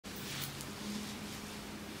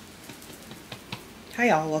Hi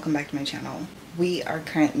y'all, welcome back to my channel. We are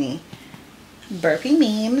currently burping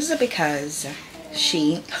memes because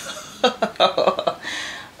she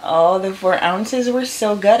oh, the 4 ounces were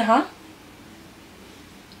so good, huh?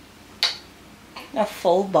 A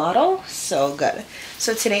full bottle, so good.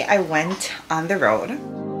 So today I went on the road.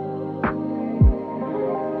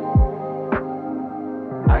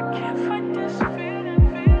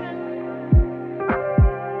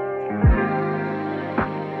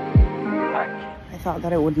 I thought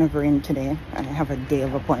that it would never rain today, and I have a day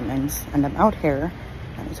of appointments, and I'm out here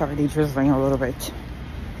and it's already drizzling a little bit.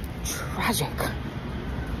 Tragic,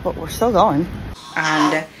 but we're still going.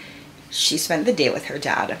 And she spent the day with her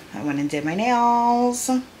dad. I went and did my nails,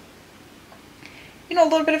 you know, a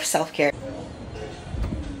little bit of self-care.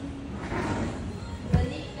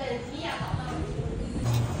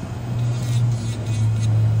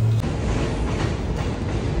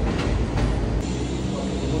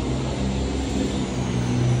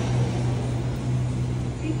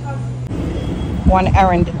 One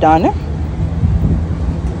errand done.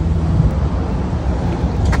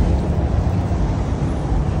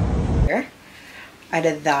 I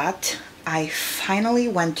did that. I finally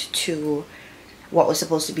went to what was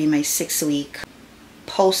supposed to be my 6-week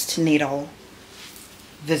postnatal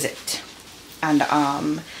visit, and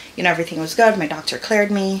you know, everything was good. My doctor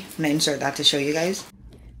cleared me. I'm gonna insert that to show you guys.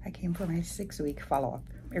 I came for my 6-week follow-up.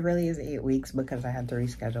 It really is 8 weeks because I had to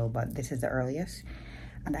reschedule, but this is the earliest.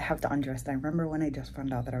 And I have to undress. I remember when I just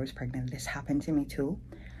found out that I was pregnant, this happened to me too.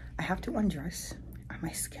 I have to undress and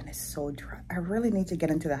my skin is so dry. I really need to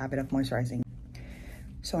get into the habit of moisturizing.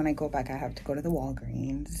 So when I go back, I have to go to the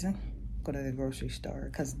Walgreens, go to the grocery store,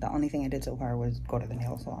 because the only thing I did so far was go to the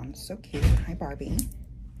nail salon. So cute. Hi, Barbie.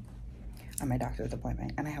 And my doctor's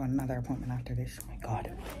appointment. And I have another appointment after this. Oh my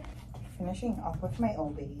God. Finishing off with my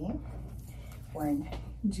OB. Wearing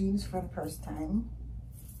jeans for the first time.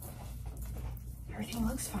 Everything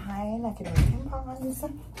looks fine. I can wear tampons. I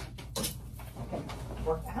can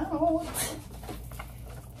work out.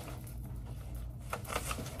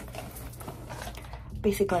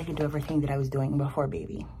 Basically, I can do everything that I was doing before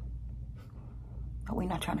baby. But we're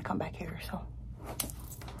not trying to come back here, so.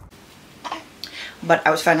 But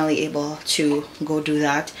I was finally able to go do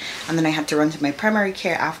that. And then I had to run to my primary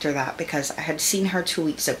care after that because I had seen her 2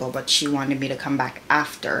 weeks ago, but she wanted me to come back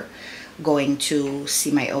after going to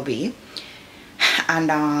see my OB.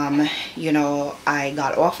 And you know, I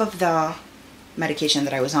got off of the medication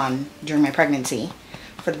that I was on during my pregnancy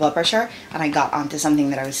for the blood pressure, and I got onto something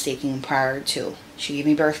that I was taking prior to. She gave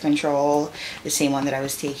me birth control, the same one that I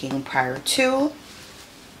was taking prior to.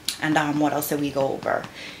 And what else did we go over?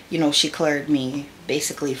 You know, she cleared me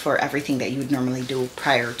basically for everything that you would normally do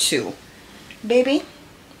prior to baby.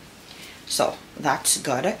 So that's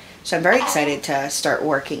good. So I'm very excited to start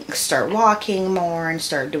walking more and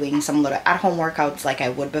start doing some little at-home workouts like I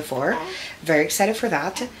would before. Very excited for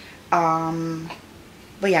that.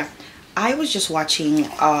 But yeah, I was just watching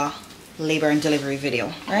a labor and delivery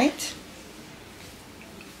video, right?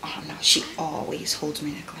 Oh no, she always holds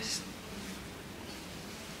my necklace.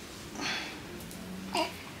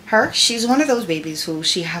 She's one of those babies who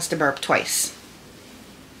she has to burp twice.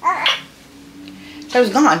 So I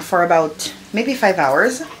was gone for about maybe 5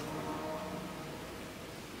 hours.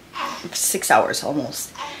 6 hours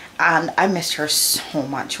almost, and I missed her so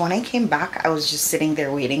much. When I came back, I was just sitting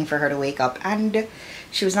there waiting for her to wake up, and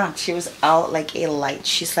she was not. She was out like a light.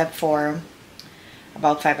 She slept for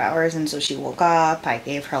about 5 hours, and so she woke up. I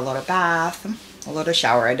gave her a little bath, a little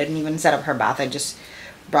shower. I didn't even set up her bath. I just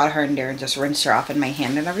brought her in there and just rinsed her off in my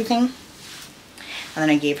hand and everything. And then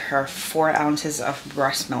I gave her 4 ounces of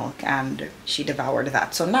breast milk, and she devoured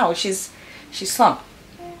that. So now she's slumped.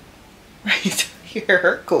 Right? Hear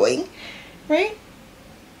her going, right?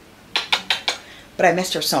 But I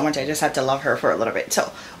missed her so much. I just had to love her for a little bit.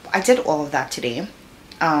 So I did all of that today.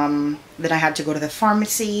 Then I had to go to the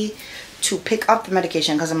pharmacy to pick up the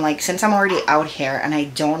medication because I'm like, since I'm already out here and I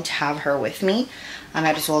don't have her with me, I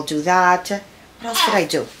might as well do that. What else did I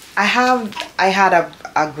do? I had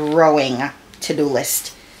a growing to-do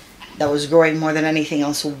list that was growing more than anything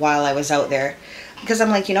else while I was out there, because I'm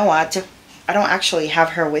like, you know what? I don't actually have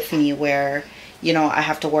her with me where, you know, I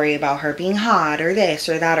have to worry about her being hot or this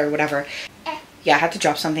or that or whatever. Yeah, I had to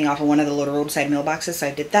drop something off of one of the little roadside mailboxes, so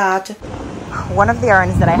I did that. One of the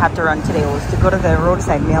errands that I had to run today was to go to the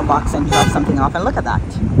roadside mailbox and drop something off, and look at that.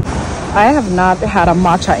 I have not had a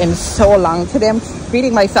matcha in so long. Today I'm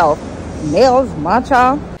treating myself. Nails,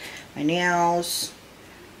 matcha. My nails,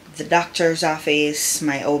 the doctor's office,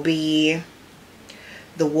 my OB,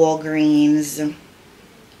 the Walgreens.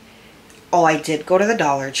 Oh, I did go to the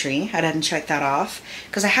Dollar Tree. I didn't check that off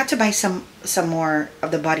because I had to buy some more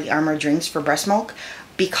of the Body Armor drinks for breast milk,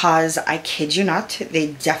 because I kid you not, they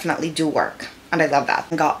definitely do work, and I love that.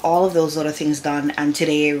 I got all of those little things done, and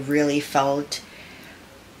today really felt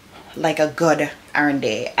like a good errand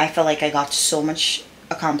day. I felt like I got so much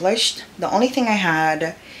accomplished. The only thing I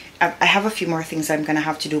have a few more things I'm gonna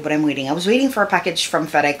have to do, but I'm waiting. I was waiting for a package from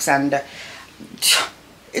FedEx, and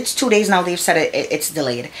it's 2 days now. They've said it's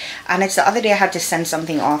delayed, and it's the other day I had to send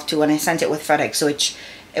something off to, and I sent it with FedEx, so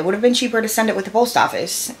it would have been cheaper to send it with the post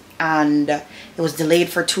office, and it was delayed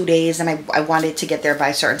for 2 days, and I wanted to get there by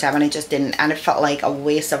a certain time, and I just didn't, and it felt like a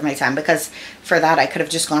waste of my time, because for that I could have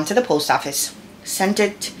just gone to the post office, sent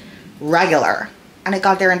it regular, and it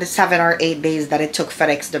got there in the 7 or 8 days that it took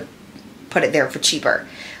FedEx to put it there for cheaper.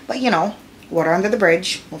 But you know, water under the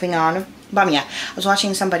bridge. Moving on. But yeah, I was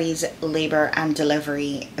watching somebody's labor and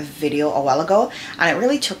delivery video a while ago, and it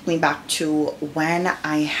really took me back to when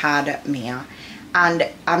I had Mia. And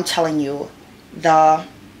I'm telling you,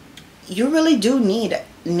 you really do need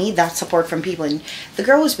that support from people. And the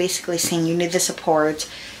girl was basically saying you need the support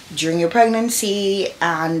during your pregnancy,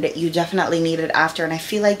 and you definitely need it after. And I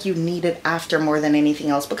feel like you need it after more than anything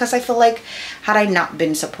else, because I feel like had I not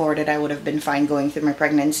been supported, I would have been fine going through my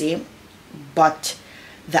pregnancy. But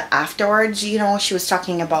the afterwards, you know, she was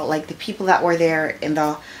talking about like the people that were there in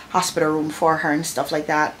the hospital room for her and stuff like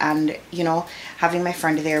that, and you know, having my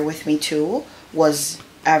friend there with me too was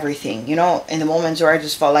everything. You know, in the moments where I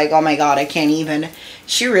just felt like, oh my god, I can't even,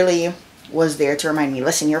 she really was there to remind me,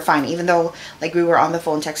 listen, you're fine. Even though like we were on the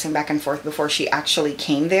phone texting back and forth before she actually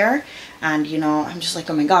came there, and you know, I'm just like,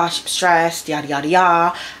 oh my gosh, I'm stressed, yada yada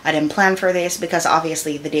yada, I didn't plan for this, because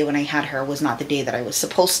obviously the day when I had her was not the day that I was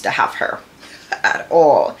supposed to have her at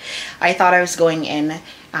all. I thought I was going in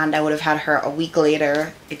and I would have had her a week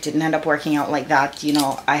later. It didn't end up working out like that. You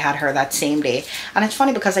know, I had her that same day. And it's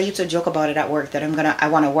funny because I used to joke about it at work that I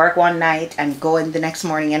want to work one night and go in the next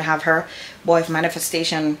morning and have her. Boy, if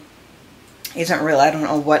manifestation isn't real, I don't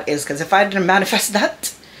know what is, because if I didn't manifest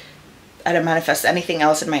that, I didn't manifest anything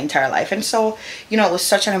else in my entire life. And so, you know, it was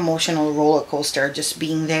such an emotional roller coaster just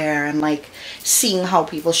being there and like seeing how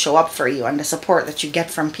people show up for you, and the support that you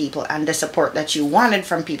get from people, and the support that you wanted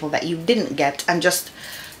from people that you didn't get, and just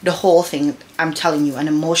the whole thing. I'm telling you, an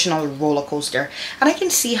emotional roller coaster. And I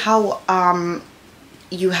can see how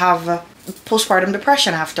you have postpartum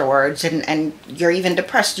depression afterwards, and you're even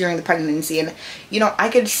depressed during the pregnancy, and you know, I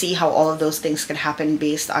could see how all of those things could happen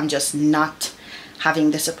based on just not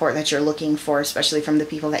having the support that you're looking for, especially from the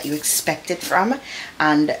people that you expect it from.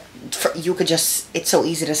 And you could just, it's so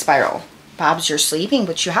easy to spiral. Babs, you're sleeping,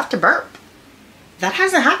 but you have to burp. That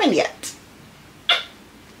hasn't happened yet.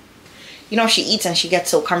 You know, she eats and she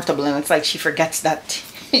gets so comfortable, and it's like she forgets that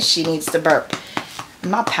she needs to burp.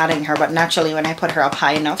 I'm not patting her, but naturally when I put her up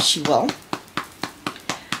high enough, she will.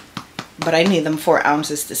 But I need them 4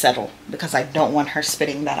 ounces to settle, because I don't want her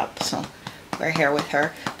spitting that up. So we're here with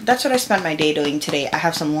her. But that's what I spent my day doing today. I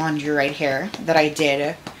have some laundry right here that I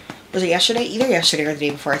did. Was it yesterday? Either yesterday or the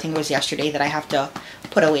day before. I think it was yesterday that I have to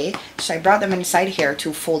put away. So I brought them inside here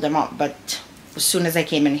to fold them up. But as soon as I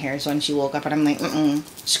came in here is when she woke up, and I'm like,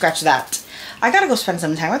 scratch that. I gotta go spend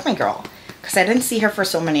some time with my girl, because I didn't see her for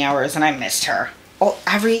so many hours and I missed her. Oh,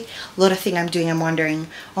 every little thing I'm doing, I'm wondering,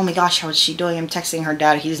 oh my gosh, how is she doing? I'm texting her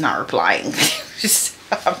dad, he's not replying.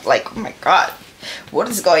 I'm like, oh my god, what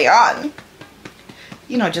is going on?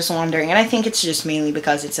 You know, just wondering. And I think it's just mainly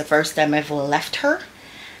because it's the first time I've left her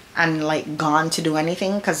and like gone to do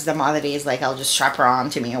anything, because the other days like I'll just strap her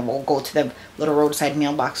on to me and we'll go to the little roadside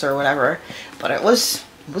mailbox or whatever. But it was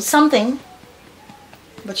something.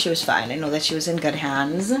 But she was fine. I know that she was in good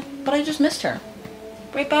hands, but I just missed her.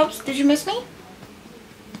 Right, Bubs? Did you miss me?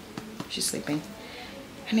 She's sleeping.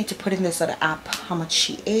 I need to put in this other app how much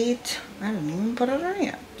she ate. I don't even put it on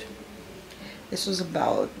yet. This was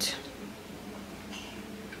about 8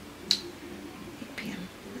 p.m.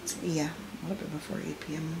 Yeah, a little bit before 8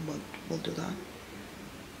 p.m. We'll do that.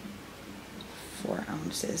 4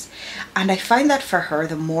 ounces. And I find that for her,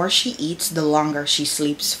 the more she eats, the longer she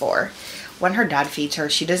sleeps for. When her dad feeds her,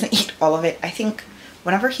 she doesn't eat all of it. I think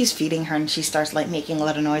whenever he's feeding her and she starts like making a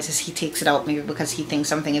lot of noises, he takes it out, maybe because he thinks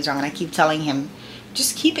something is wrong. And I keep telling him,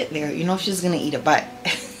 just keep it there. You know, she's gonna eat it, but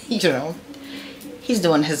you know, he's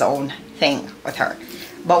doing his own thing with her.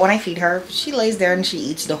 But when I feed her, she lays there and she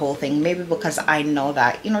eats the whole thing. Maybe because I know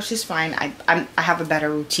that, you know, she's fine. I have a better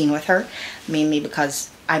routine with her, mainly because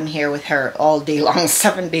I'm here with her all day long,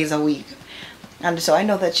 7 days a week. And so I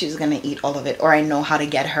know that she's gonna eat all of it, or I know how to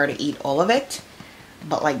get her to eat all of it.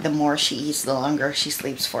 But like the more she eats, the longer she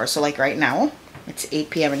sleeps for. So like right now, it's 8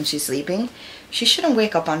 p.m. and she's sleeping. She shouldn't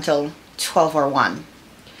wake up until 12 or 1,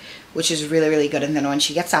 which is really, really good. And then when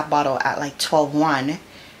she gets that bottle at like 12:01,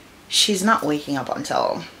 she's not waking up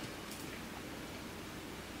until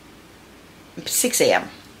 6 a.m.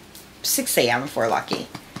 6 a.m. if we're lucky.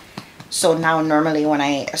 So now normally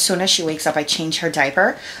as soon as she wakes up, I change her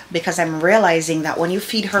diaper, because I'm realizing that when you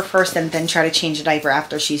feed her first and then try to change the diaper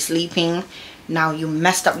after she's sleeping, now you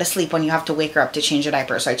messed up the sleep when you have to wake her up to change the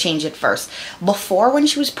diaper. So I change it first. Before, when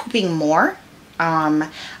she was pooping more,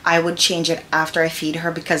 I would change it after I feed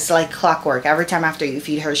her, because like clockwork, every time after you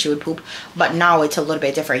feed her she would poop. But now it's a little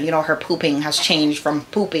bit different. You know, her pooping has changed from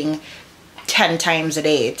pooping 10 times a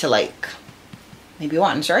day to like maybe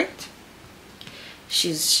once, right?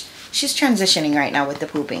 She's transitioning right now with the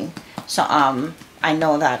pooping. So I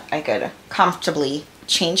know that I could comfortably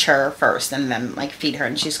change her first and then like feed her,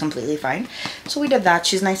 and she's completely fine. So we did that.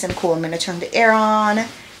 She's nice and cool. I'm gonna turn the air on,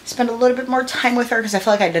 spend a little bit more time with her, because I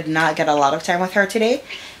feel like I did not get a lot of time with her today,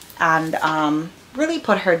 and really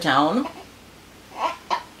put her down.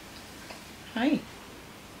 Hi,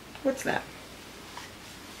 what's that?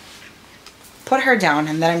 Put her down,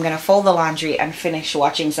 and then I'm gonna fold the laundry and finish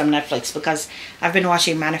watching some Netflix, because I've been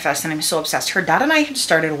watching Manifest and I'm so obsessed. Her dad and I had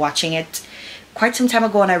started watching it quite some time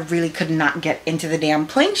ago, and I really could not get into the damn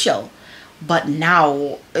plane show. But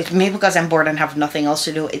now, maybe because I'm bored and have nothing else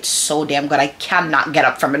to do, it's so damn good. I cannot get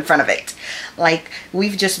up from in front of it. Like,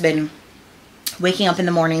 we've just been waking up in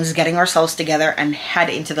the mornings, getting ourselves together, and head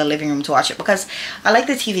into the living room to watch it, because I like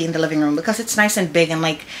the TV in the living room, because it's nice and big, and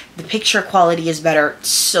like the picture quality is better. It's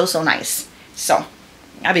so nice. So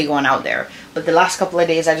I'll be going out there. But the last couple of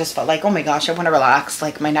days I just felt like, oh my gosh, I want to relax.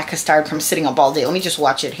 Like, my neck is tired from sitting up all day. Let me just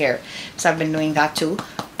watch it here. So I've been doing that too.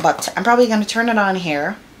 But I'm probably going to turn it on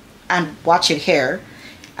here and watch it here,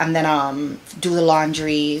 and then do the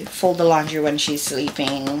laundry, fold the laundry when she's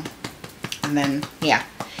sleeping, and then yeah,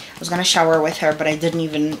 I was gonna shower with her, but I didn't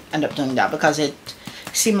even end up doing that, because it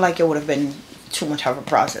seemed like it would have been too much of a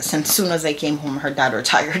process. And as soon as I came home, her dad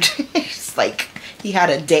retired. It's like he had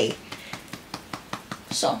a day.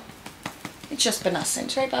 So it's just been us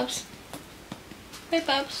since, right, Bubs? Right,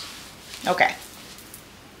 Bubs? Okay.